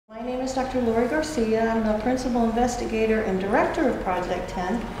My name is Dr. Lori Garcia. I'm the Principal Investigator and Director of Project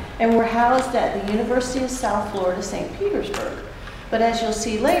 10, and we're housed at the University of South Florida, St. Petersburg. But as you'll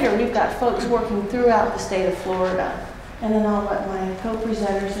see later, we've got folks working throughout the state of Florida. And then I'll let my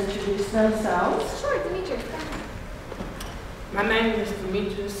co-presenters introduce themselves. Sure, Demetrius. My name is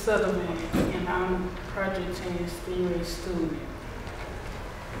Demetrius Sutherland, and I'm Project 10's Stingray student.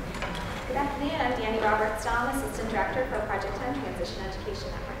 Good afternoon, I'm Danny Roberts-Dahm, Assistant Director for Project 10 Transition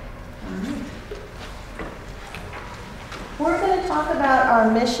Education Network. We're going to talk about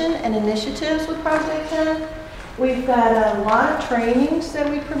our mission and initiatives with Project 10. We've got a lot of trainings that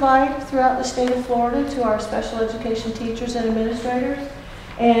we provide throughout the state of Florida to our special education teachers and administrators.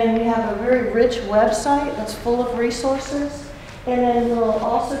 And we have a very rich website that's full of resources. And then we'll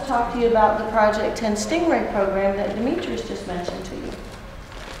also talk to you about the Project 10 Stingray program that Demetrius just mentioned to you.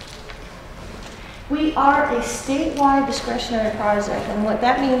 We are a statewide discretionary project, and what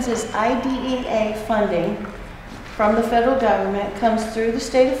that means is IDEA funding from the federal government comes through the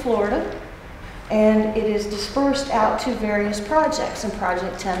state of Florida, and it is dispersed out to various projects, and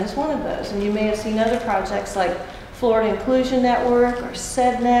Project 10 is one of those. And you may have seen other projects like Florida Inclusion Network or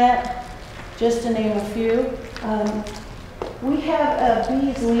SEDNet, just to name a few. We have a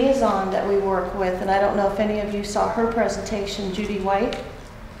Bees liaison that we work with, and I don't know if any of you saw her presentation, Judy White.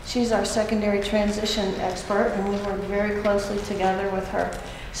 She's our secondary transition expert, and we work very closely together with her.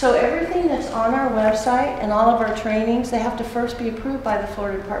 So everything that's on our website and all of our trainings, they have to first be approved by the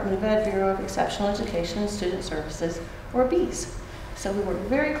Florida Department of Ed, Bureau of Exceptional Education and Student Services, or BEAS. So we work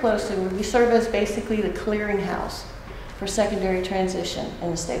very closely. We serve as basically the clearinghouse for secondary transition in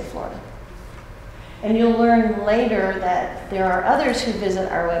the state of Florida. And you'll learn later that there are others who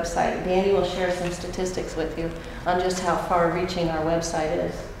visit our website. Danny will share some statistics with you on just how far-reaching our website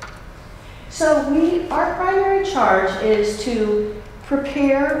is. So our primary charge is to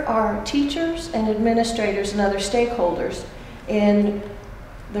prepare our teachers and administrators and other stakeholders in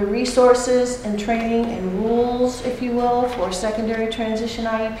the resources and training and rules, if you will, for secondary transition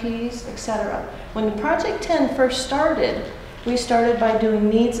IEPs, etc. When Project 10 first started, we started by doing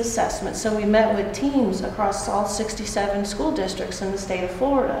needs assessments. So we met with teams across all 67 school districts in the state of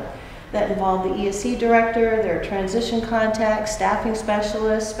Florida that involved the ESE director, their transition contacts, staffing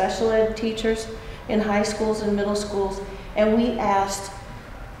specialists, special ed teachers in high schools and middle schools. And we asked,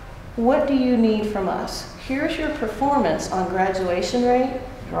 what do you need from us? Here's your performance on graduation rate,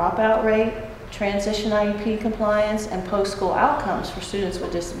 dropout rate, transition IEP compliance, and post-school outcomes for students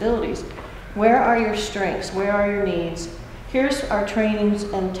with disabilities. Where are your strengths? Where are your needs? Here's our trainings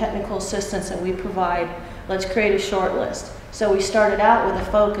and technical assistance that we provide. Let's create a short list. So we started out with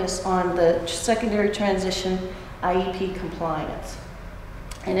a focus on the secondary transition IEP compliance.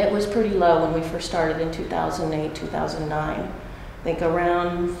 And it was pretty low when we first started in 2008, 2009. I think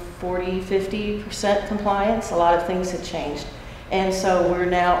around 40, 50% compliance. A lot of things had changed. And so we're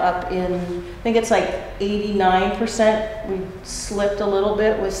now up in, I think it's like 89%. We slipped a little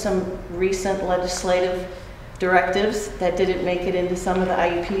bit with some recent legislative directives that didn't make it into some of the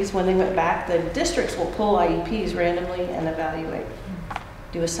IEPs. When they went back, the districts will pull IEPs randomly and evaluate,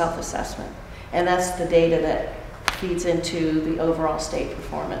 do a self-assessment. And that's the data that feeds into the overall state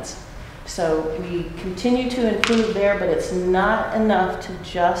performance. So we continue to improve there, but it's not enough to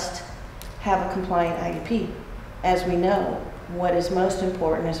just have a compliant IEP. As we know, what is most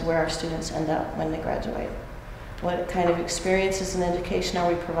important is where our students end up when they graduate. What kind of experiences and education are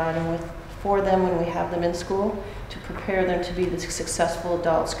we providing for them when we have them in school to prepare them to be the successful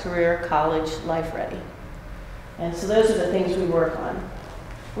adults, career, college, life ready. And so those are the things we work on.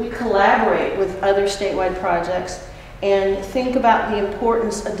 We collaborate with other statewide projects and think about the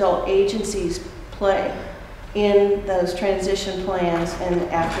importance adult agencies play in those transition plans and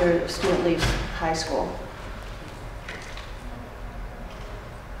after a student leaves high school.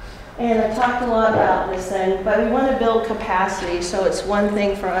 And I talked a lot about this then, but we want to build capacity, so it's one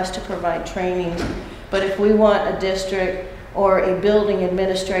thing for us to provide training, but if we want a district or a building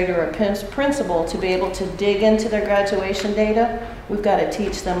administrator or a principal to be able to dig into their graduation data, we've got to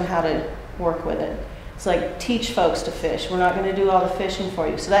teach them how to work with it. It's like teach folks to fish. We're not going to do all the fishing for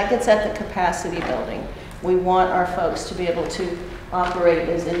you. So that gets at the capacity building. We want our folks to be able to operate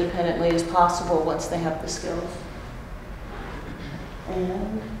as independently as possible once they have the skills.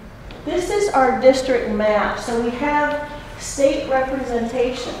 And this is our district map. So we have state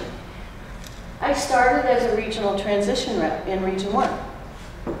representation. I started as a regional transition rep in Region 1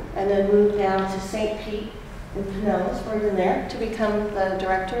 and then moved down to St. Pete and Pinellas, further there, to become the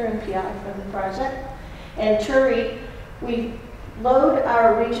director and PI for the project. And Turi, we load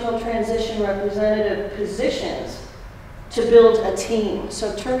our regional transition representative positions to build a team.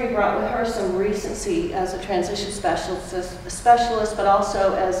 So Turi brought with her some recency as a transition specialist, but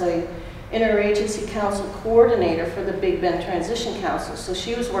also as a interagency council coordinator for the Big Bend Transition Council. So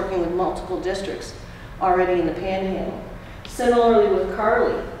she was working with multiple districts already in the Panhandle. Similarly with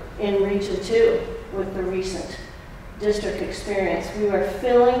Carly in Region 2 with the recent district experience. We are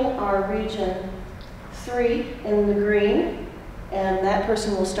filling our Region 3 in the green, and that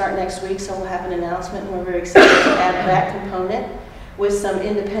person will start next week, so we'll have an announcement, and we're very excited to add that component with some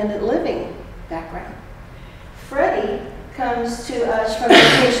independent living background. Freddie comes to us from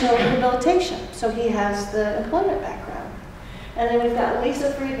vocational rehabilitation, so he has the employment background. And then we've got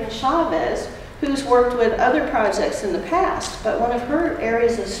Lisa Friedman Chavez, who's worked with other projects in the past, but one of her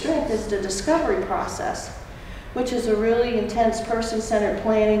areas of strength is the discovery process, which is a really intense person-centered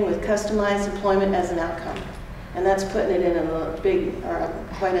planning with customized employment as an outcome. And that's putting it in a big,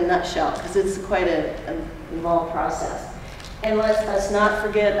 quite a nutshell, because it's quite an involved process. And let us not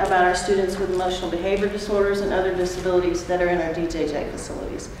forget about our students with emotional behavior disorders and other disabilities that are in our DJJ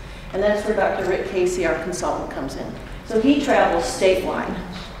facilities. And that's where Dr. Rick Casey, our consultant, comes in. So he travels statewide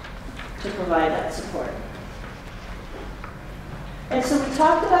to provide that support. And so we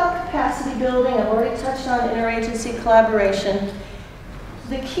talked about capacity building. I've already touched on interagency collaboration.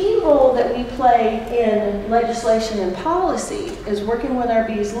 The key role that we play in legislation and policy is working with our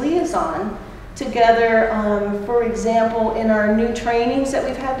Bees liaison together, for example, in our new trainings that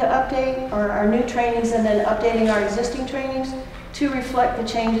we've had to update, or our new trainings and then updating our existing trainings to reflect the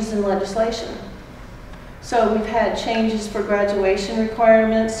changes in legislation. So we've had changes for graduation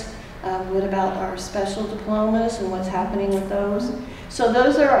requirements. What about our special diplomas and what's happening with those? So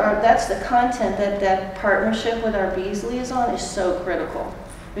those are that's the content that partnership with our Bees liaison is so critical,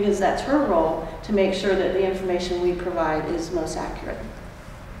 because that's her role to make sure that the information we provide is most accurate.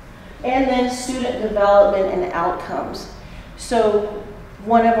 And then student development and outcomes. So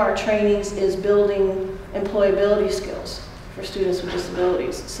one of our trainings is building employability skills for students with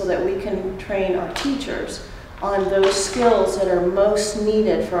disabilities so that we can train our teachers on those skills that are most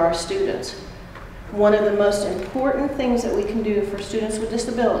needed for our students. One of the most important things that we can do for students with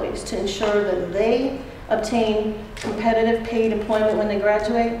disabilities to ensure that they obtain competitive paid employment when they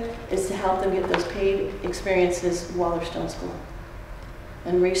graduate is to help them get those paid experiences while they're still in school.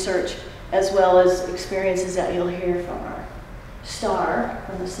 And research, as well as experiences that you'll hear from our star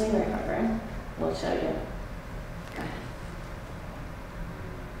from the senior program. We'll show you.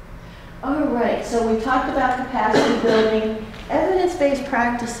 All right, so we talked about capacity building, evidence-based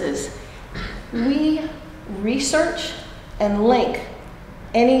practices. We research and link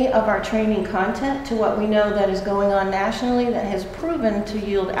any of our training content to what we know that is going on nationally that has proven to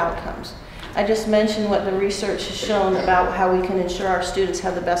yield outcomes. I just mentioned what the research has shown about how we can ensure our students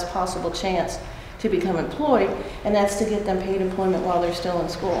have the best possible chance to become employed, and that's to get them paid employment while they're still in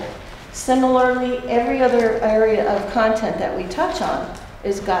school. Similarly, every other area of content that we touch on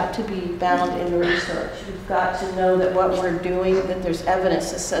is got to be bound in the research. We've got to know that what we're doing, that there's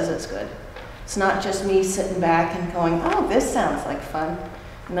evidence that says it's good. It's not just me sitting back and going, oh, this sounds like fun.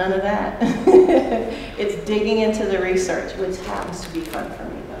 None of that. It's digging into the research, which happens to be fun for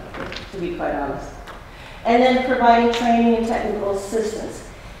me, though, to be quite honest. And then providing training and technical assistance.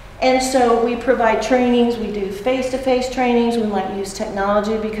 And so we provide trainings, we do face-to-face trainings, we might use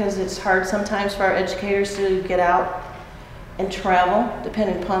technology because it's hard sometimes for our educators to get out and travel,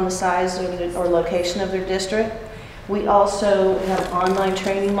 depending upon the size or location of their district. We also have online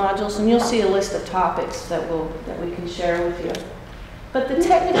training modules, and you'll see a list of topics that we can share with you. But the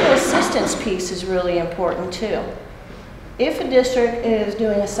technical assistance piece is really important too. If a district is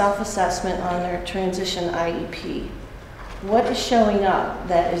doing a self-assessment on their transition IEP, what is showing up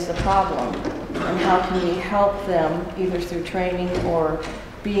that is the problem, and how can we help them either through training or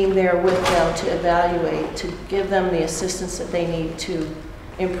being there with them to evaluate, to give them the assistance that they need to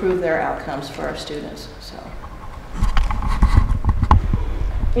improve their outcomes for our students. So,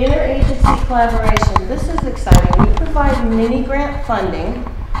 interagency collaboration. This is exciting. We provide mini grant funding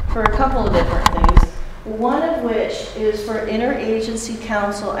for a couple of different things, one of which is for interagency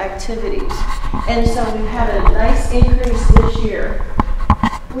council activities. And so we've had a nice increase this year.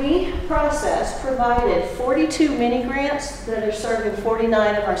 We provided 42 mini grants that are serving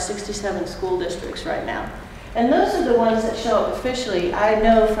 49 of our 67 school districts right now. And those are the ones that show up officially. I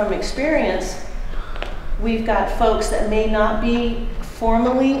know from experience, we've got folks that may not be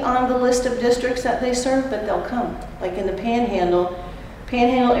formally on the list of districts that they serve, but they'll come. Like in the Panhandle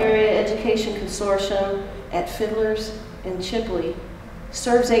Area Education Consortium at Fiddlers in Chipley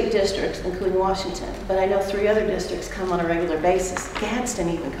serves 8 districts, including Washington. But I know 3 other districts come on a regular basis. Gadsden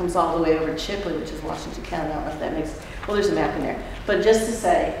even comes all the way over to Chipley, which is Washington County. I don't know if that makes Well, there's a map in there. But just to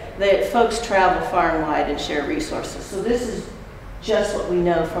say that folks travel far and wide and share resources. So this is just what we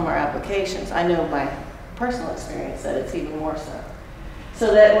know from our applications. I know by personal experience that it's even more so.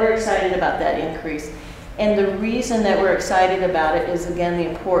 So that we're excited about that increase. And the reason that we're excited about it is, again, the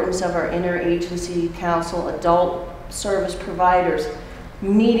importance of our interagency council, adult service providers,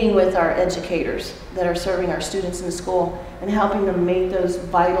 meeting with our educators that are serving our students in the school and helping them make those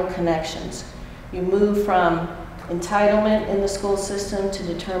vital connections. You move from entitlement in the school system to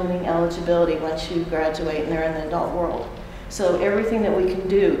determining eligibility once you graduate and they're in the adult world. So everything that we can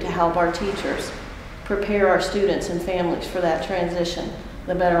do to help our teachers prepare our students and families for that transition,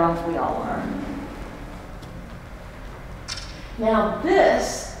 the better off we all are. Now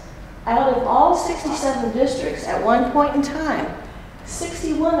this, out of all 67 districts at one point in time,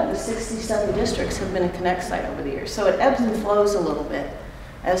 61 of the 67 districts have been a Connect site over the years. So it ebbs and flows a little bit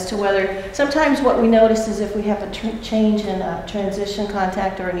as to whether, sometimes what we notice is if we have a change in a transition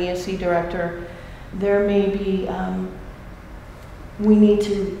contact or an ESC director, there may be, we need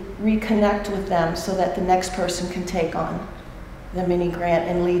to reconnect with them so that the next person can take on the mini grant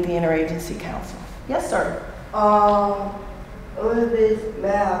and lead the interagency council. Yes, sir. With this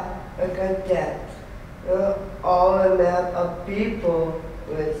map, I got that. All the map of people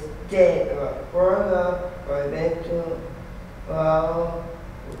with state or Florida or mental,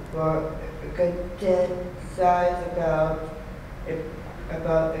 for content size about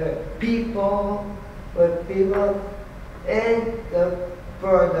people with people in the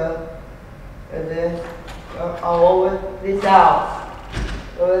Florida and then all over the South.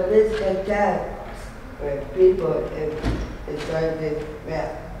 So this content with people inside this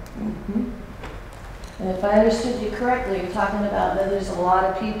map. Mm-hmm. And if I understood you correctly, you're talking about that there's a lot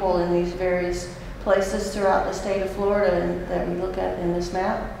of people in these various places throughout the state of Florida and that we look at in this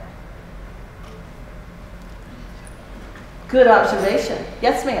map. Good observation.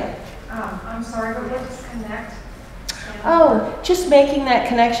 Yes, ma'am. I'm sorry, but what does connect? Oh, just making that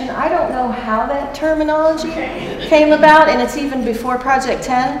connection. I don't know how that terminology came about, and it's even before Project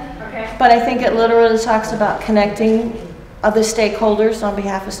 10. Okay. But I think it literally talks about connecting other stakeholders on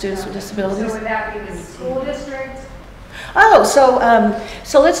behalf of students with disabilities. So would that be the school district? Oh,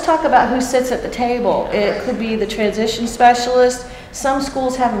 so let's talk about who sits at the table. It could be the transition specialist. Some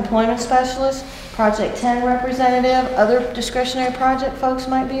schools have employment specialists, Project 10 representative, other discretionary project folks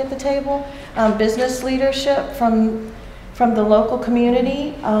might be at the table, business leadership from the local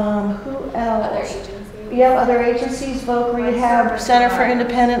community. Who else? Other agencies. Yeah, other agencies, Voc Rehab, Center for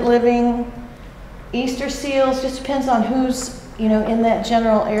Independent Living, Easter Seals, just depends on who's, in that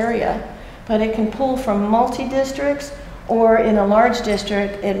general area. But it can pull from multi-districts, or in a large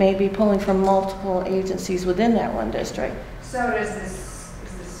district, it may be pulling from multiple agencies within that one district. So is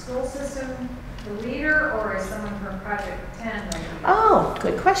the school system the leader, or is someone from Project 10 the leader? Oh,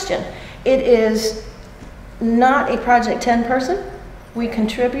 good question. It is not a Project 10 person. We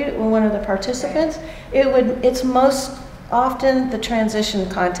contribute, we're one of the participants. It's most often the transition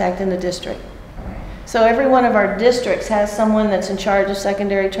contact in the district. So every one of our districts has someone that's in charge of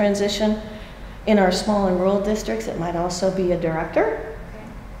secondary transition. In our small and rural districts, it might also be a director.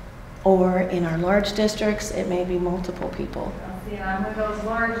 Or in our large districts, it may be multiple people. See, I'm with those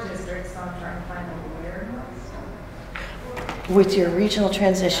large districts, so I'm trying to find a lawyer. With your regional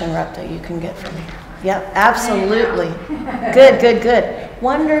transition rep that you can get from here. Yep, absolutely. Good.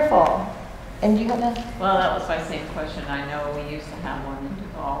 Wonderful. And you have that? Well, that was my same question. I know we used to have one in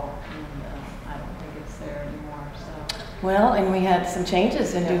Duval, and I don't think it's there anymore. So. Well, and we had some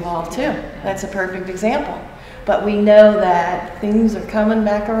changes in Duval too. That's a perfect example. But we know that things are coming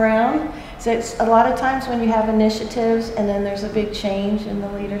back around. So it's a lot of times when you have initiatives and then there's a big change in the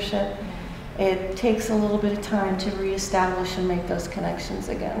leadership, it takes a little bit of time to reestablish and make those connections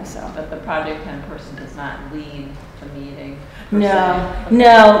again. So. But the Project 10 person does not lead the meeting. No.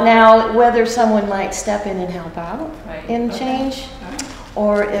 Now, whether someone might step in and help out in change,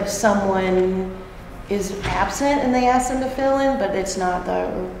 or if someone is absent and they ask them to fill in, but it's not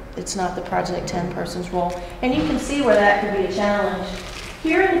the Project 10 person's role. And you can see where that could be a challenge.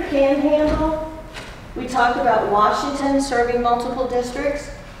 Here in the Panhandle, we talked about Washington serving multiple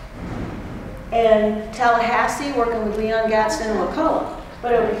districts, and Tallahassee working with Leon Gadsden and McCullough.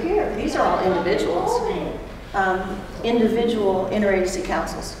 But over here, these are all individuals, individual interagency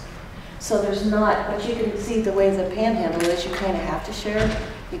councils. So there's not, but you can see the way the Panhandle is, you kind of have to share.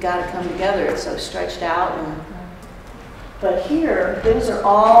 You got to come together. It's so stretched out. But here, those are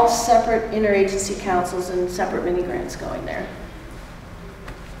all separate interagency councils and separate mini grants going there.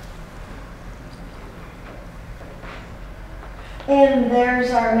 And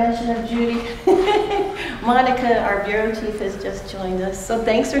there's our mention of Judy. Monica, our bureau chief, has just joined us. So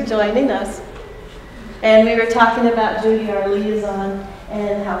thanks for joining us. And we were talking about Judy, our liaison,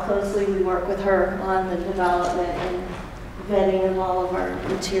 and how closely we work with her on the development and vetting of all of our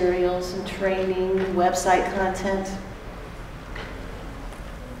materials and training, website content.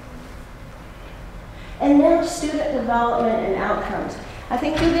 And now student development and outcomes. I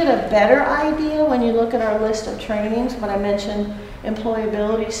think you get a better idea when you look at our list of trainings when I mentioned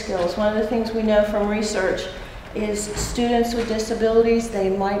employability skills. One of the things we know from research is students with disabilities, they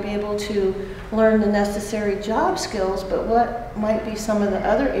might be able to learn the necessary job skills, but what might be some of the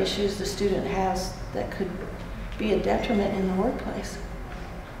other issues the student has that could be a detriment in the workplace?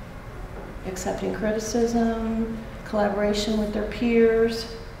 Accepting criticism, collaboration with their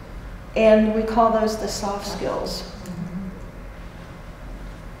peers, and we call those the soft skills.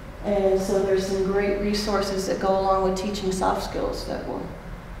 And so there's some great resources that go along with teaching soft skills that will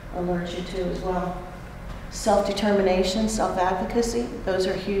alert you to as well. Self-determination, self-advocacy, those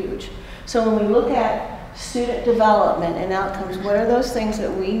are huge. So when we look at student development and outcomes, what are those things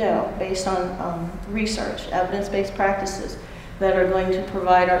that we know based on research, evidence-based practices, that are going to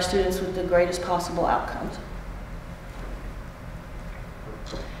provide our students with the greatest possible outcomes?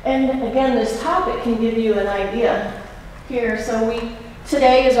 And again, this topic can give you an idea here. So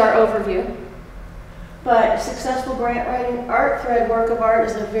today is our overview. But successful grant writing, Art Thread Work of Art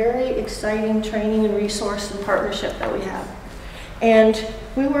is a very exciting training and resource and partnership that we have. And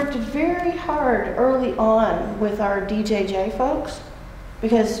we worked very hard early on with our DJJ folks,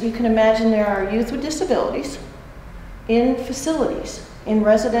 because you can imagine there are youth with disabilities in facilities, in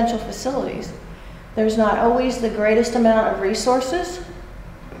residential facilities. There's not always the greatest amount of resources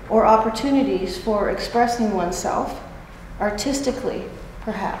or opportunities for expressing oneself artistically,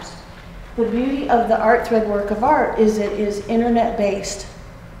 perhaps. The beauty of the Art Thread Work of Art is it is internet-based.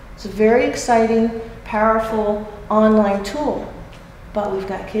 It's a very exciting, powerful online tool. But we've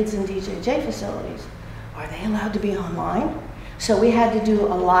got kids in DJJ facilities. Are they allowed to be online? So we had to do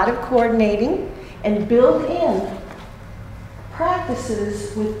a lot of coordinating and build in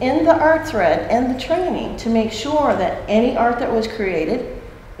practices within the Art Thread and the training to make sure that any art that was created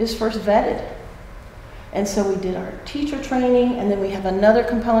is first vetted. And so we did our teacher training, and then we have another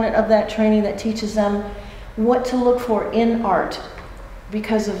component of that training that teaches them what to look for in art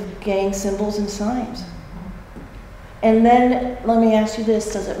because of gang symbols and signs. And then let me ask you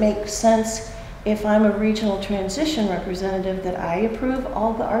this, does it make sense if I'm a regional transition representative that I approve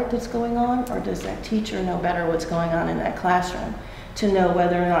all the art that's going on, or does that teacher know better what's going on in that classroom to know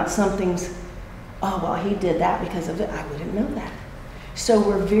whether or not something's, oh, well, he did that because of it, I wouldn't know that. So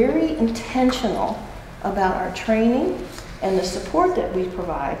we're very intentional about our training and the support that we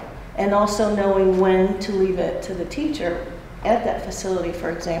provide, and also knowing when to leave it to the teacher at that facility,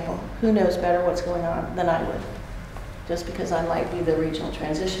 for example, who knows better what's going on than I would, just because I might be the regional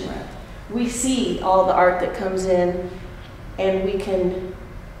transition rep. We see all the art that comes in, and we can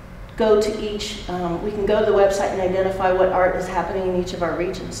go to each, we can go to the website and identify what art is happening in each of our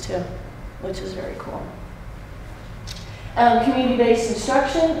regions too, which is very cool. Community-based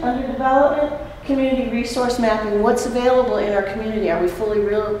instruction under development. Community resource mapping, what's available in our community? Are we fully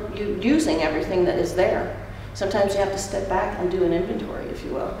using everything that is there? Sometimes you have to step back and do an inventory, if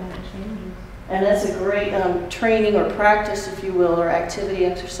you will. And that's a great training or practice, if you will, or activity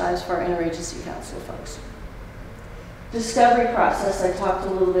exercise for our interagency council folks. Discovery process, I talked a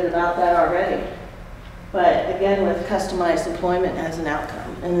little bit about that already. But again, with customized employment as an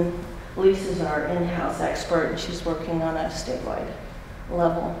outcome. And Lisa's our in-house expert, and she's working on a statewide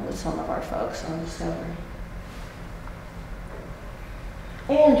level with some of our folks on discovery.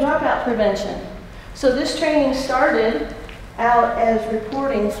 And dropout prevention. So this training started out as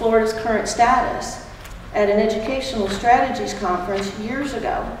reporting Florida's current status at an educational strategies conference years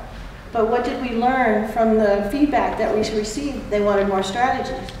ago. But what did we learn from the feedback that we received? They wanted more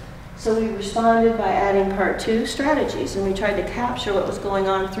strategies. So we responded by adding part 2, strategies, and we tried to capture what was going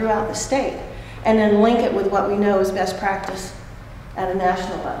on throughout the state and then link it with what we know is best practice at a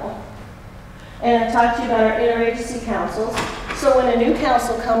national level. And I talked to you about our interagency councils. So when a new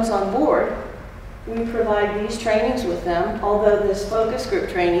council comes on board, we provide these trainings with them, although this focus group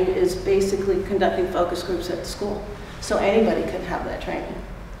training is basically conducting focus groups at the school. So anybody can have that training.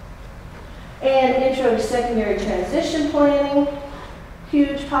 And intro to secondary transition planning,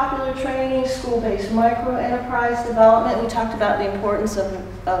 huge popular training, school-based micro-enterprise development. We talked about the importance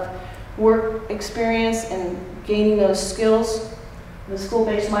of work experience and gaining those skills. The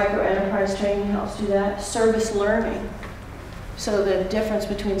school-based micro-enterprise training helps do that. Service learning. So the difference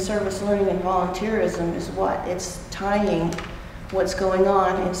between service learning and volunteerism is what? It's tying what's going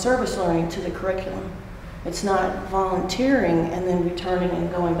on in service learning to the curriculum. It's not volunteering and then returning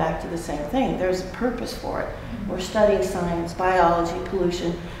and going back to the same thing. There's a purpose for it. We're studying science, biology,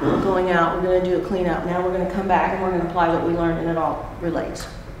 pollution. We're going out, we're going to do a clean up. Now we're going to come back and we're going to apply what we learned, and it all relates.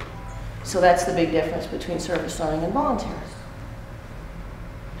 So that's the big difference between service learning and volunteers.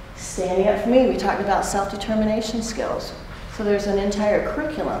 Standing up for me, we talked about self-determination skills. So there's an entire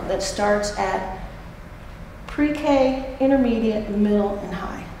curriculum that starts at pre-K, intermediate, middle, and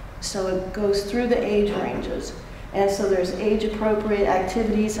high. So it goes through the age ranges. And so there's age-appropriate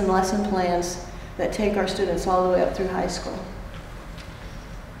activities and lesson plans that take our students all the way up through high school.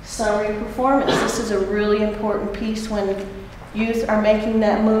 Summary performance. This is a really important piece when youth are making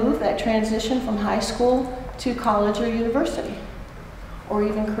that move, that transition from high school to college or university, or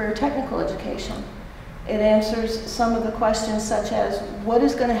even career technical education. It answers some of the questions such as, what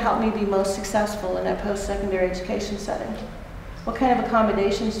is going to help me be most successful in a post-secondary education setting? What kind of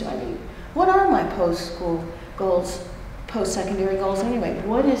accommodations do I need? What are my post-school goals, post-secondary goals anyway?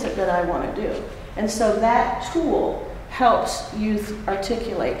 What is it that I want to do? And so that tool helps youth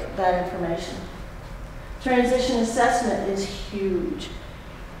articulate that information. Transition assessment is huge.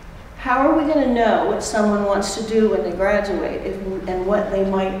 How are we going to know what someone wants to do when they graduate and what they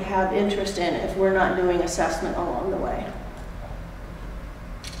might have interest in if we're not doing assessment along the way?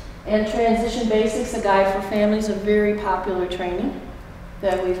 And Transition Basics, a guide for families, a very popular training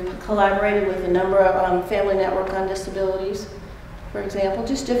that we've collaborated with a number of Family Network on Disabilities, for example,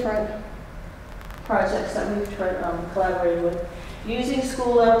 just different projects that we've collaborated with. Using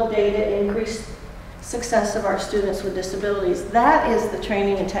school level data increased success of our students with disabilities. That is the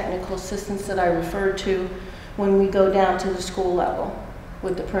training and technical assistance that I referred to when we go down to the school level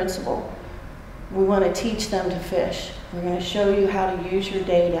with the principal. We want to teach them to fish. We're going to show you how to use your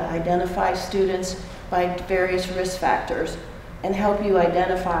data, identify students by various risk factors, and help you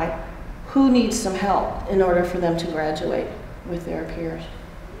identify who needs some help in order for them to graduate with their peers.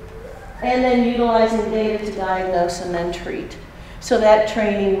 And then utilizing data to diagnose and then treat. So that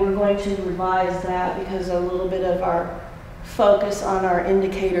training, we're going to revise that because a little bit of our focus on our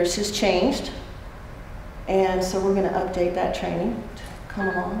indicators has changed. And so we're going to update that training to come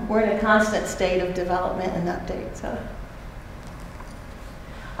along. We're in a constant state of development and update. So.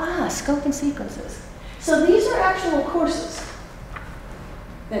 Scope and sequences. So these are actual courses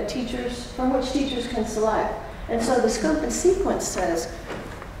that from which teachers can select. And so the scope and sequence says,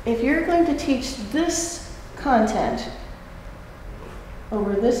 if you're going to teach this content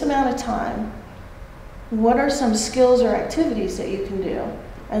over this amount of time, what are some skills or activities that you can do?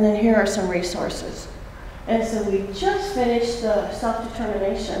 And then here are some resources. And so we just finished the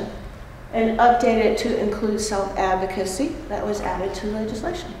self-determination and updated it to include self-advocacy. That was added to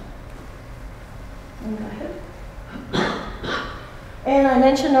legislation. And go ahead. And I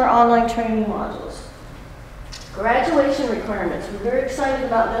mentioned our online training modules. Graduation requirements. We're very excited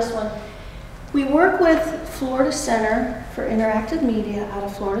about this one. We work with Florida Center for Interactive Media out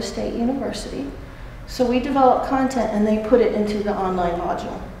of Florida State University. So we develop content and they put it into the online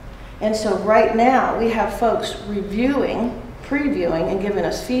module. And so right now we have folks reviewing, previewing, and giving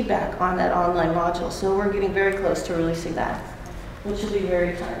us feedback on that online module. So we're getting very close to releasing that, which will be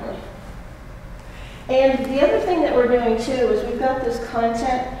very timely. And the other thing that we're doing too is we've got this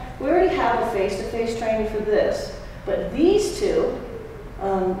content. We already have a face-to-face training for this, but these two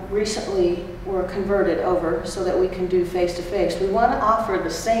recently were converted over so that we can do face-to-face. We want to offer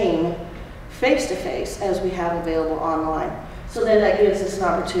the same face-to-face as we have available online. So then that gives us an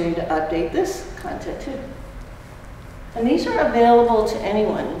opportunity to update this content too. And these are available to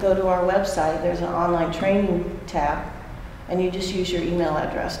anyone. Go to our website, there's an online training tab, and you just use your email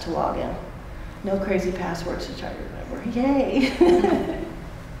address to log in. No crazy passwords to try to remember. Yay!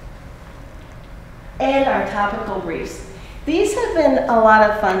 And our topical briefs. These have been a lot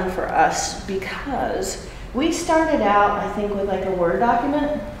of fun for us because we started out, I think, with like a Word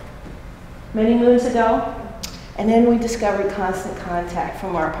document many moons ago, and then we discovered Constant Contact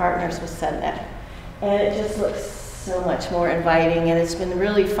from our partners with SEDNet. And it just looks so much more inviting, and it's been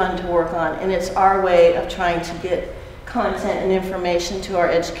really fun to work on, and it's our way of trying to get content and information to our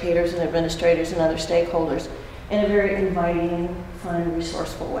educators and administrators and other stakeholders in a very inviting, fun,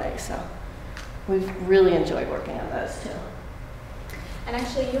 resourceful way. So we've really enjoyed working on those too. And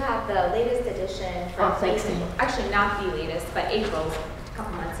actually you have the latest edition from April, actually not the latest, but April's a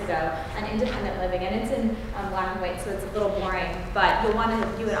couple months ago, on independent living, and it's in black and white, so it's a little boring, but you'll want to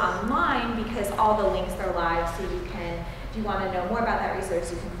view it online because all the links are live, so you can If you want to know more about that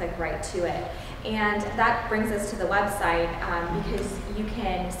resource, you can click right to it. And that brings us to the website because you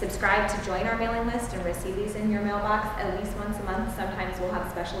can subscribe to join our mailing list and receive these in your mailbox at least once a month. Sometimes we'll have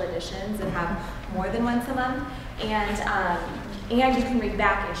special editions and have more than once a month. And you can read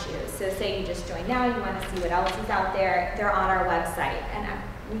back issues. So say you just joined now, you want to see what else is out there, they're on our website. And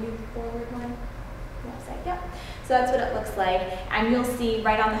will you forward one? Website, yep. So that's what it looks like. And you'll see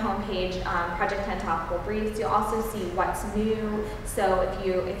right on the homepage, Project 10 topical briefs. You'll also see what's new. So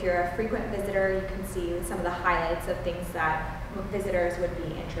if you're a frequent visitor, you can see some of the highlights of things that visitors would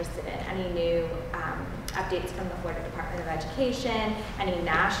be interested in. Any new updates from the Florida Department of Education, any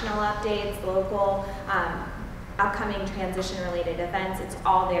national updates, local, upcoming transition-related events, it's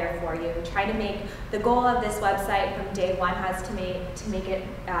all there for you. We try to make, the goal of this website from day one has to make it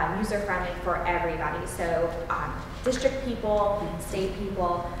user-friendly for everybody. So district people, state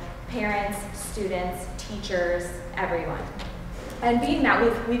people, parents, students, teachers, everyone. And being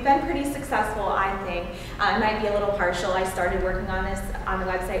that we've been pretty successful, I think. I might be a little partial. I started working on this on the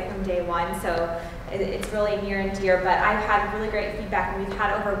website from day one, so it's really near and dear, but I've had really great feedback, and we've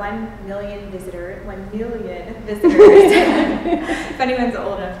had over 1 million visitors. 1 million visitors. If anyone's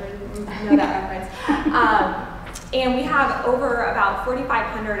old enough to know that reference. And we have over about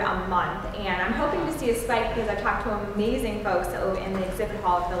 4,500 a month, and I'm hoping to see a spike because I've talked to amazing folks in the exhibit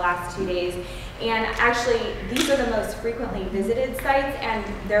hall for the last 2 days. And actually, these are the most frequently visited sites, and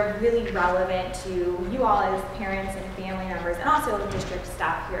they're really relevant to you all as parents and family members, and also district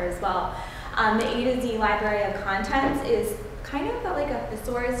staff here as well. The A to Z library of contents is kind of like a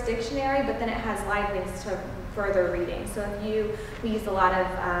thesaurus dictionary, but then it has live links to further reading. So we use a lot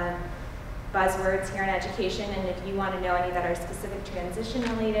of buzzwords here in education, and if you want to know any that are specific transition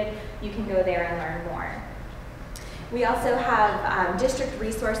related, you can go there and learn more. We also have district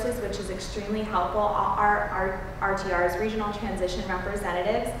resources, which is extremely helpful. Our RTRs, regional transition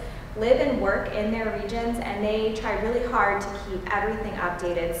representatives, live and work in their regions, and they try really hard to keep everything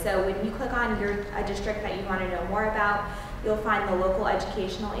updated. So when you click on a district that you want to know more about, you'll find the local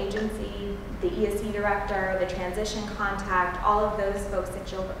educational agency, the ESC director, the transition contact, all of those folks that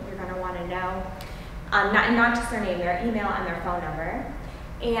you're going to want to know. Not just their name, their email and their phone number.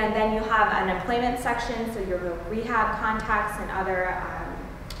 And then you have an employment section, so your rehab contacts and other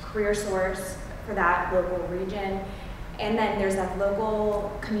career source for that local region. And then there's a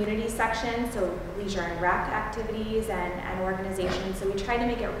local community section, so leisure and rec activities and organizations. So we try to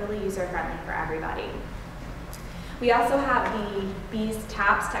make it really user-friendly for everybody. We also have the B's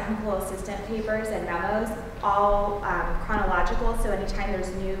TAPS, technical assistant papers and memos, all chronological, so anytime there's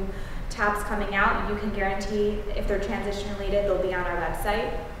new TAPs coming out, you can guarantee if they're transition related, they'll be on our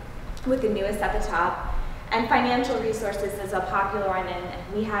website with the newest at the top. And financial resources is a popular one,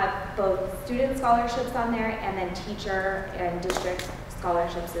 and we have both student scholarships on there and then teacher and district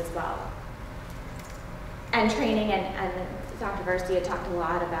scholarships as well. And training, and Dr. Versi talked a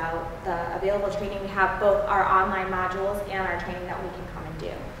lot about the available training. We have both our online modules and our training that we can come and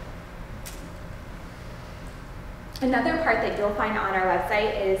do. Another part that you'll find on our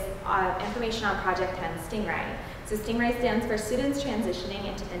website is information on Project 10 Stingray. So Stingray stands for Students Transitioning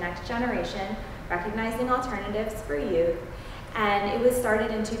into the Next Generation, Recognizing Alternatives for Youth. And it was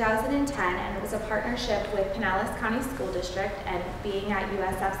started in 2010, and it was a partnership with Pinellas County School District, and being at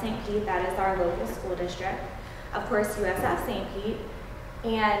USF St. Pete, that is our local school district. Of course, USF St. Pete,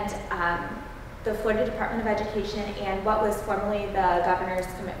 and the Florida Department of Education, and what was formerly the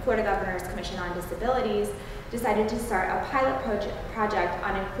Florida Governor's Commission on Disabilities, decided to start a pilot project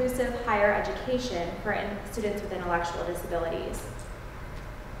on inclusive higher education for students with intellectual disabilities.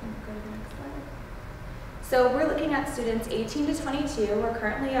 Go to the next slide. So we're looking at students 18 to 22. We're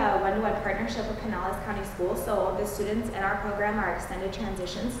currently a one-to-one partnership with Pinellas County Schools, so the students in our program are extended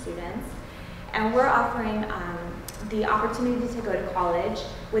transition students. And we're offering the opportunity to go to college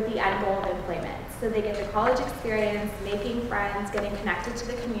with the end goal of employment. So they get the college experience, making friends, getting connected to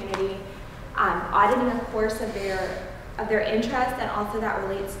the community, auditing a course of their interest, and also that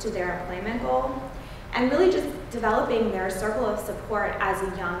relates to their employment goal, and really just developing their circle of support as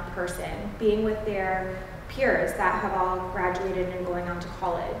a young person, being with their peers that have all graduated and going on to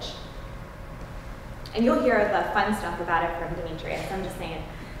college. And you'll hear the fun stuff about it from Demetrius. I'm just saying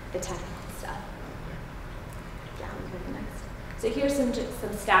the technical stuff. Yeah, we go to the next. So here's some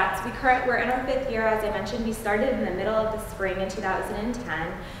stats. We're in our 5th year, as I mentioned. We started in the middle of the spring in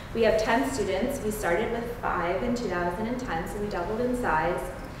 2010. We have 10 students. We started with 5 in 2010, so we doubled in size.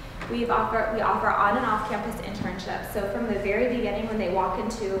 We offer on and off campus internships. So from the very beginning, when they walk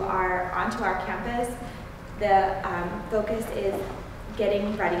onto our campus, the focus is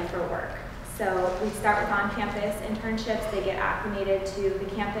getting ready for work. So we start with on-campus internships. They get acclimated to the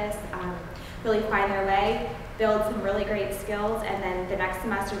campus, really find their way, build some really great skills, and then the next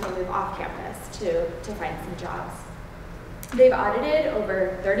semester they move off campus to find some jobs. They've audited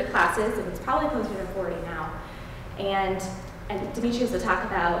over 30 classes, and it's probably closer to 40 now. And Demetrius will talk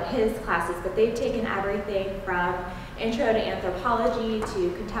about his classes, but they've taken everything from intro to anthropology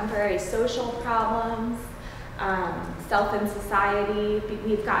to contemporary social problems, self and society.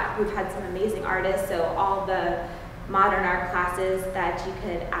 We've had some amazing artists, so all the modern art classes that you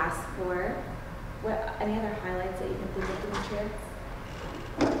could ask for. Any other highlights that you can think of, Demetrius?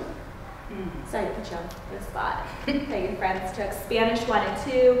 Sorry to put you on the spot. That your friends took Spanish 1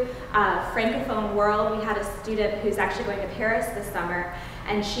 and 2, Francophone World. We had a student who's actually going to Paris this summer,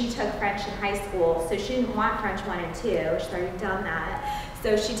 and she took French in high school, so she didn't want French 1 and 2. She's already done that.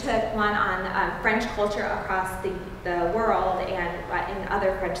 So she took one on French culture across the world and in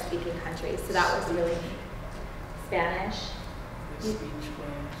other French-speaking countries. So that was really Spanish.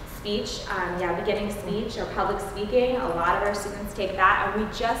 Speech, beginning speech or public speaking. A lot of our students take that, and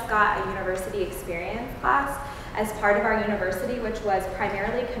we just got a university experience class as part of our university, which was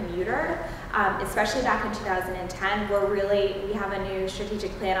primarily commuter, especially back in 2010. We have a new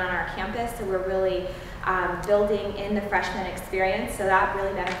strategic plan on our campus, so we're really building in the freshman experience, so that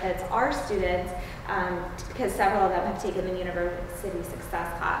really benefits our students because several of them have taken the university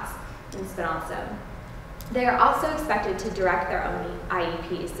success class, and it's been awesome. They are also expected to direct their own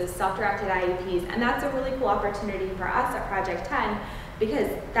IEPs, so self-directed IEPs, and that's a really cool opportunity for us at Project 10 because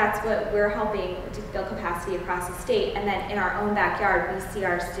that's what we're helping to build capacity across the state. And then in our own backyard, we see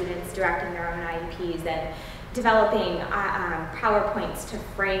our students directing their own IEPs and developing PowerPoints to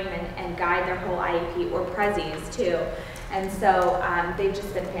frame and guide their whole IEP, or Prezis too. And so they've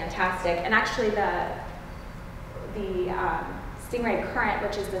just been fantastic. And actually the Stingray Current,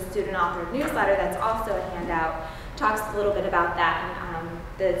 which is the student-authored newsletter that's also a handout, talks a little bit about that and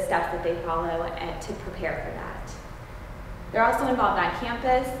the steps that they follow to prepare for that. They're also involved on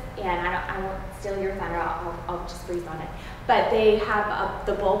campus, and I won't steal your thunder, I'll just breeze on it. But they have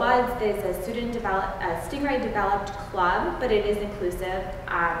the Bull Buds. There's a Stingray-developed club, but it is inclusive.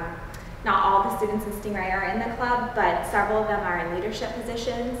 Not all the students in Stingray are in the club, but several of them are in leadership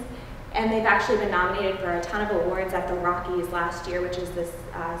positions. And they've actually been nominated for a ton of awards at the Rockies last year, which is this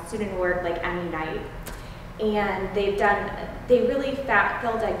student award like Emmy Night. And they really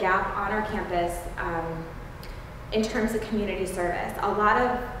filled a gap on our campus in terms of community service. A lot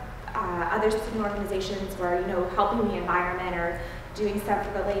of other student organizations were, helping the environment or doing stuff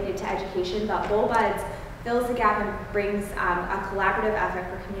related to education, but Bull Buds fills the gap and brings a collaborative effort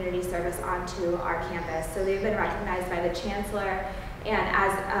for community service onto our campus. So they've been recognized by the chancellor and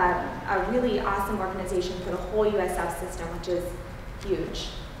as a really awesome organization for the whole USF system, which is huge.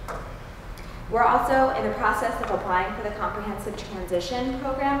 We're also in the process of applying for the Comprehensive Transition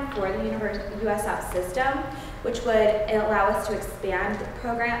Program for the USF system, which would allow us to expand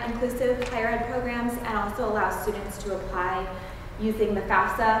inclusive higher ed programs and also allow students to apply using the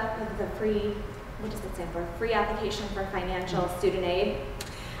FAFSA, the free, what does it stand for? Free Application for Financial Student Aid,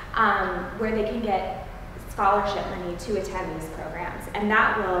 where they can get scholarship money to attend these programs. And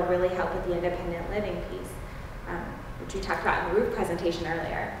that will really help with the independent living piece, which we talked about in the roof presentation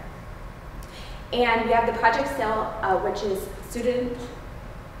earlier. And we have the Project SIL, which is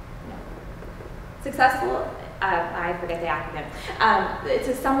successful, I forget the acronym. It's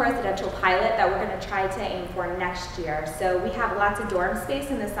a summer residential pilot that we're going to try to aim for next year. So we have lots of dorm space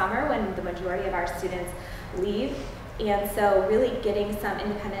in the summer when the majority of our students leave. And so really getting some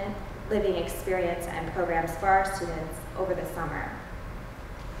independent living experience and programs for our students over the summer.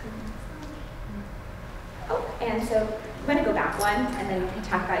 Oh, and so I'm going to go back one, and then you can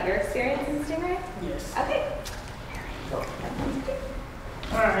talk about your experience in Stingray? Yes. Okay.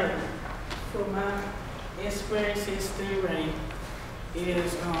 All right. So my experience in Stingray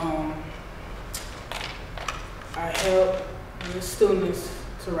is I help the students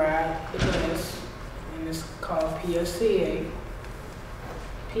to ride the bus, and it's called PSCA.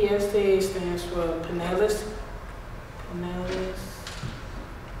 PSCA stands for Pinellas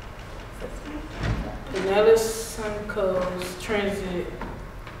Suncoast Transit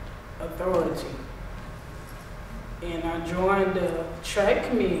Authority. And I joined the TRAC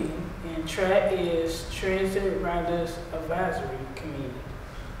committee, and TRAC is Transit Riders Advisory Committee.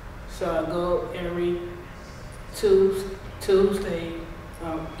 So I go every Tuesday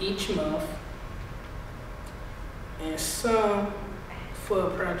each month, and some for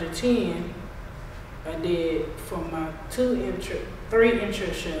Project 10, I did for my 3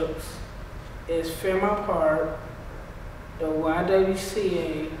 internships is Fairmount Park, the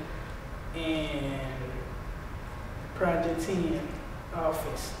YWCA, and Project 10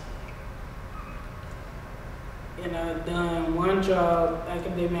 office. And I've done one job,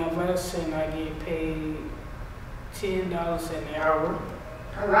 academic advisor, and I get paid $10 an hour.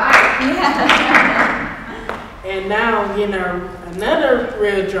 All right. And now I'm getting another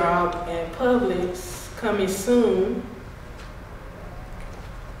real job at Publix coming soon.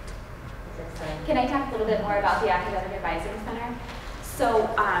 Can I talk a little bit more about the Academic Advising Center? So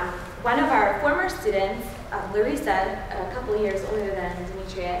one of our former students, Larissa, a couple years older than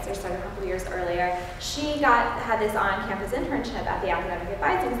Demetrius, or started a couple years earlier, she had this on-campus internship at the Academic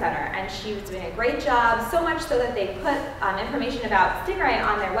Advising Center, and she was doing a great job, so much so that they put information about Stingray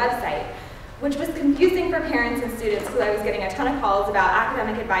on their website, which was confusing for parents and students because I was getting a ton of calls about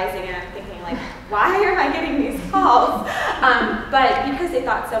academic advising, and I'm thinking, like, why am I getting these calls? But because they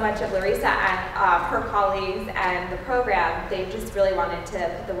thought so much of Larissa and her colleagues and the program, they just really wanted to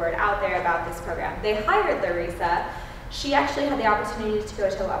put the word out there about this program. They hired Larissa. She actually had the opportunity to go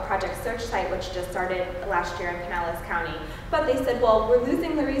to a project search site, which just started last year in Pinellas County. But they said, well, we're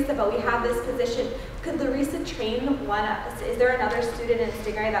losing Larissa, but we have this position. Could Larissa train one? Is there another student in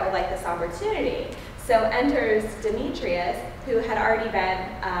Stingray that would like this opportunity? So enters Demetrius, who had already been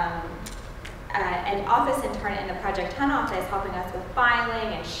an office intern in the Project 10 office, helping us with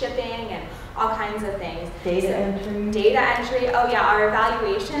filing and shipping and all kinds of things. Data entry. Data entry. Oh yeah, our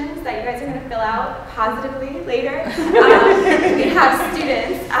evaluations that you guys are going to fill out positively later. We have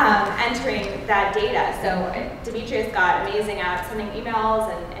students entering that data. So Demetrius got amazing at sending emails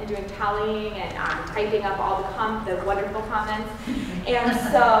and doing tallying and typing up all the wonderful comments. And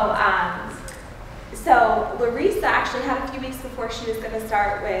so Larissa actually had a few weeks before she was going to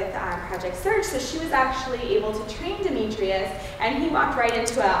start with Project Search, so she was actually able to train Demetrius, and he walked right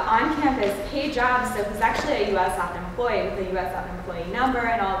into an on-campus paid job, so he's actually a USF employee with a USF employee number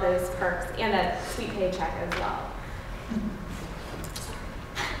and all those perks, and a sweet paycheck as well.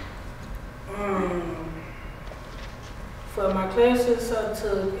 For my classes I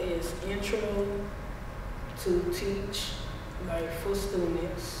took is intro to teach, like for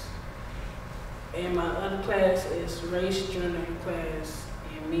students. And my other class is race journal class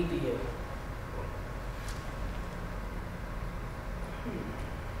in media.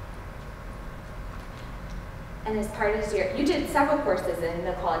 And as part of you did several courses in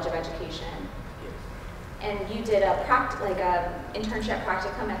the College of Education. Yes. And you did a internship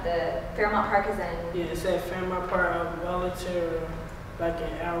practicum at the Fairmont Park is in? Yes, at Fairmont Park, I volunteer like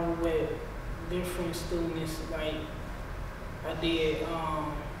an hour with different students. Like I did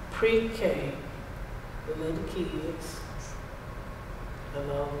pre-K. The little kids, I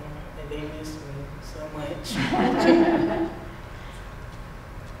love them, and they miss me so much.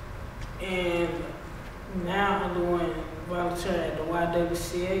 And now I'm doing volunteer at the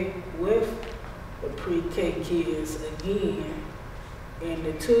YWCA with the pre-K kids again, and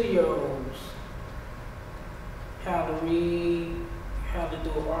the 2-year-olds, how to read, how to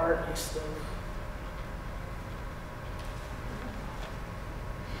do art and stuff.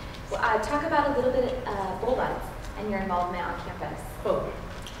 Talk about a little bit of Bull Buds and your involvement on campus. Oh,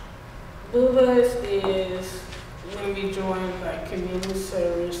 Bull Buds is when we join like community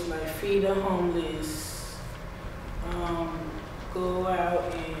service, like feed the homeless, go out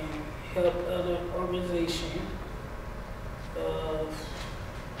and help other organizations of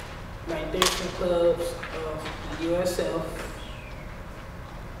like different clubs of the USF.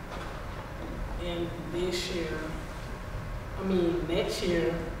 And next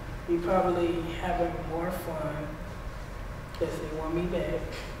year, we probably having more fun because they want me back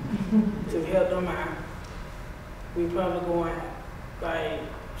to help them out. We probably going like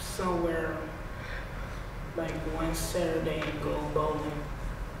somewhere like one Saturday and go bowling.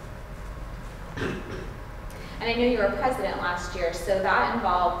 And I know you were president last year, so that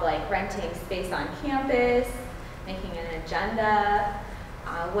involved like renting space on campus, making an agenda.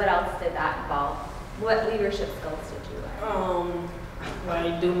 What else did that involve? What leadership skills did you learn?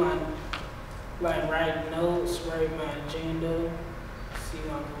 Write notes, write my agenda, see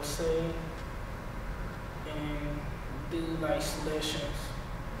what I'm gonna say, and do like selections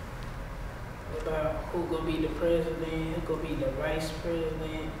about who gonna be the president, who gonna be the vice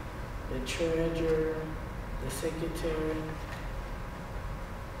president, the treasurer, the secretary.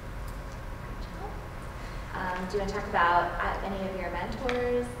 Do you want to talk about any of your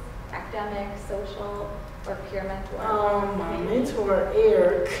mentors, academic, social, or peer mentor? My mentor,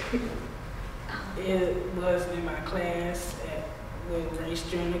 Eric, it was in my class with race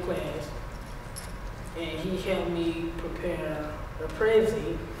journal class, and he helped me prepare a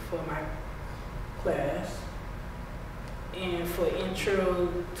prezi for my class. And for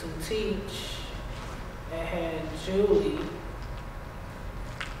intro to teach, I had Julie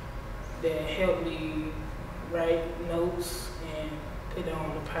that helped me write notes and put it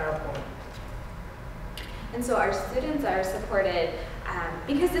on the PowerPoint. And so our students are supported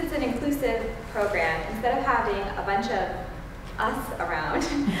because it's an inclusive program. Instead of having a bunch of us around,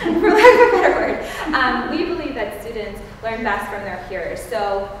 for lack of a better word, we believe that students learn best from their peers.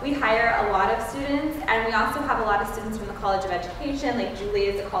 So we hire a lot of students, and we also have a lot of students from the College of Education, like Julie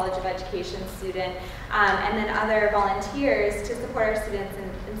is a College of Education student, and then other volunteers to support our students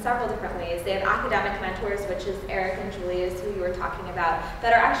in several different ways. They have academic mentors, which is Eric and Julie is who you were talking about,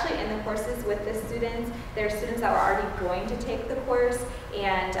 that are actually in the courses with the students. They're students that were already going to take the course,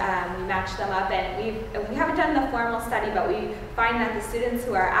 and we match them up. And we haven't done the formal study, but we find that the students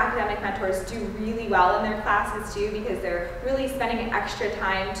who are academic mentors do really well in their classes too, because they're really spending extra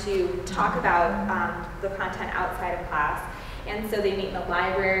time to talk about the content outside of class. And so they meet in the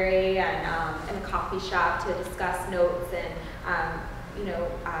library and in the coffee shop to discuss notes and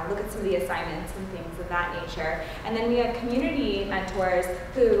look at some of the assignments and things of that nature. And then we have community mentors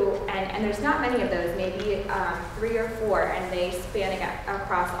who, and there's not many of those, maybe 3 or 4, and they span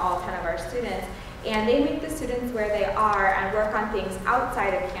across all 10 of our students. And they meet the students where they are and work on things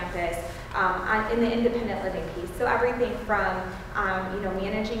outside of campus in the independent living piece. So everything from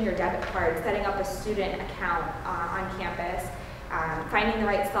managing your debit card, setting up a student account on campus, finding the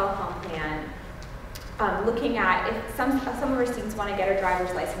right cell phone plan, looking at if some of our students want to get a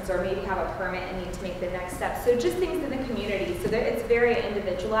driver's license or maybe have a permit and need to make the next step. So just things in the community. So it's very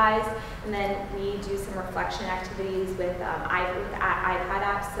individualized. And then we do some reflection activities with iPad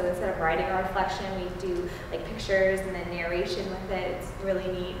apps. So instead of writing a reflection, we do like pictures and then narration with it. It's really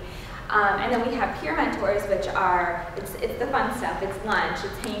neat. And then we have peer mentors, which are, it's the fun stuff. It's lunch,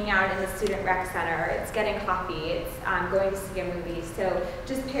 it's hanging out in the student rec center, it's getting coffee, it's going to see a movie. So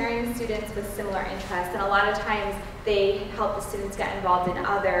just pairing students with similar interests. And a lot of times they help the students get involved in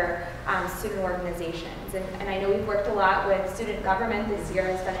other student organizations. And I know we've worked a lot with student government this year,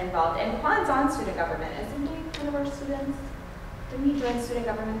 has been involved. And Juan's on student government, isn't he, one of our students? Didn't he join student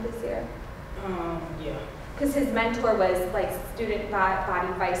government this year? Yeah. Because his mentor was like student body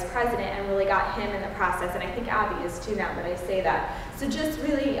vice president and really got him in the process, and I think Abby is too now that I say that. So just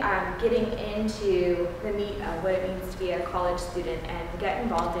really getting into the meat of what it means to be a college student and get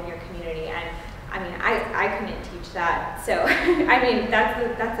involved in your community. And I mean, I couldn't teach that. So I mean,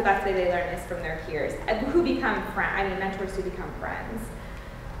 that's the best way they learn is from their peers who become friends. I mean, mentors who become friends.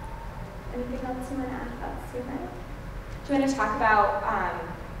 Anything else you want to add about student? Do you want to talk about?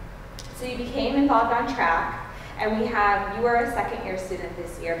 So you became involved on track, and you were a second-year student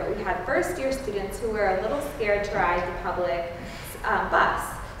this year, but we had first-year students who were a little scared to ride the public bus.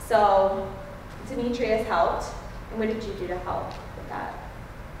 So Demetrius helped, and what did you do to help with that?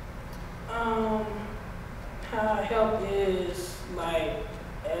 How I help is like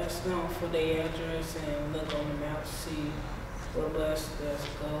ask them for their address and look on the map, see what bus does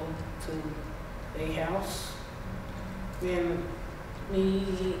go to their house. Then me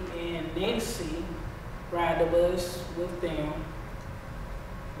and Nancy ride the bus with them.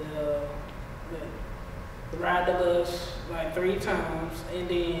 Ride the bus like 3 times and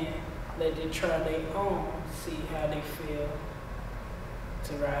then let them try their own, see how they feel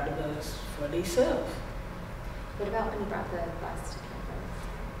to ride the bus for themselves. What about when you brought the bus to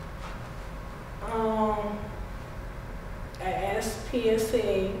campus? I asked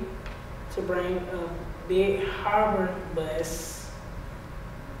PSA to bring a big harbor bus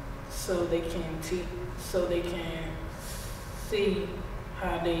so they can see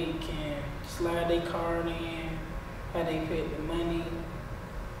how they can slide their card in, how they put the money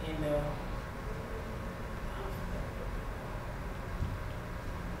in the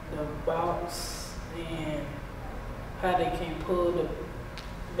box, and how they can pull the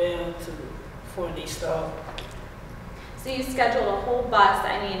bell before they stop. So you scheduled a whole bus,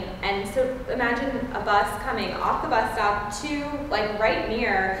 and so imagine a bus coming off the bus stop to like right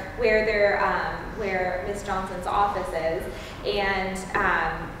near where Miss Johnson's office is, and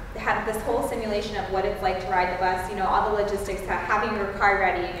had this whole simulation of what it's like to ride the bus, all the logistics, having your card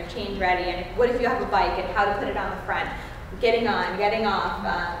ready and your change ready, and what if you have a bike and how to put it on the front, getting on, getting off,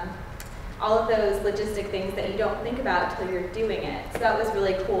 all of those logistic things that you don't think about until you're doing it. So that was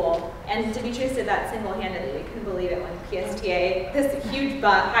really cool. And Demetrius did that single-handedly. We couldn't believe it when PSTA, this huge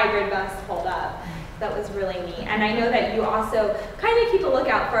hybrid bus pulled up. That was really neat. And I know that you also kind of keep a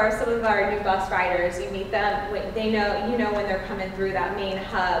lookout for some of our new bus riders. You meet them, they know, when they're coming through that main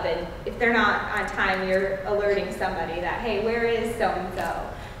hub, and if they're not on time, you're alerting somebody that, hey, where is so-and-so?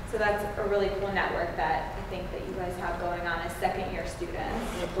 So that's a really cool network that I think that you guys have going on as second-year students.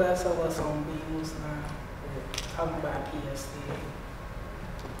 And plus of us on Beams now, talking about PSTA.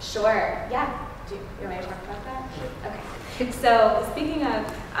 Sure, yeah. Do you want me to talk about that? Okay. So speaking of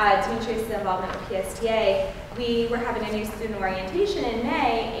Demetrius' involvement with PSTA, we were having a new student orientation in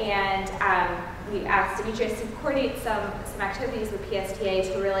May, and we asked Demetrius to coordinate some activities with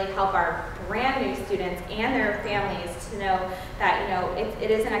PSTA to really help our brand new students and their families to know that, you know,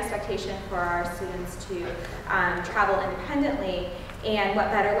 it is an expectation for our students to travel independently. And what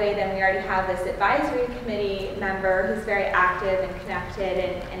better way than we already have this advisory committee member who's very active and connected,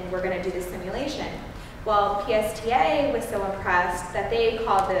 and we're going to do the simulation. Well, PSTA was so impressed that they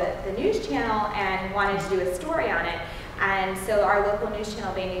called the news channel and wanted to do a story on it. And so our local news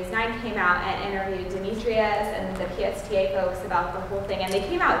channel, Bay News 9, came out and interviewed Demetrius and the PSTA folks about the whole thing. And they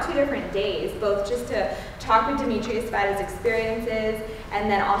came out 2 different days, both just to talk with Demetrius about his experiences,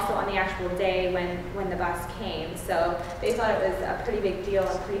 and then also on the actual day when the bus came. So they thought it was a pretty big deal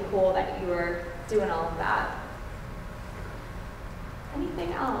and pretty cool that you were doing all of that.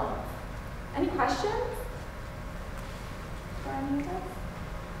 Anything else? Any questions for any of us?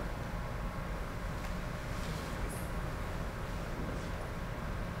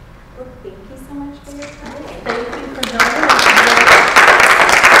 Well, thank you so much for your time. Thank you for joining us.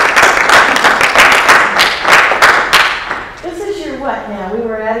 This is your what now? We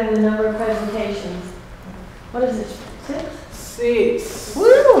were adding the number of presentations. What is it, 6? 6.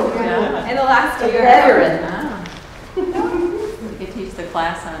 Woo! Yeah. In the last A year. veteran. Wow. We could teach the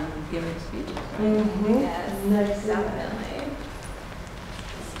class on giving speeches. Mm-hmm. Yes, Next. definitely.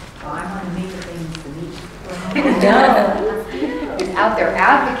 Well, I want to make the things to meet. No. Is out there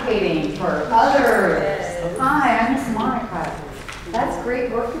advocating for others. Yes. Hi, I'm Miss Monica. That's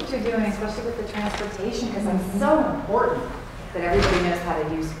great work that you're doing, especially with the transportation, because it's so important that everybody knows how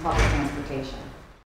to use public transportation.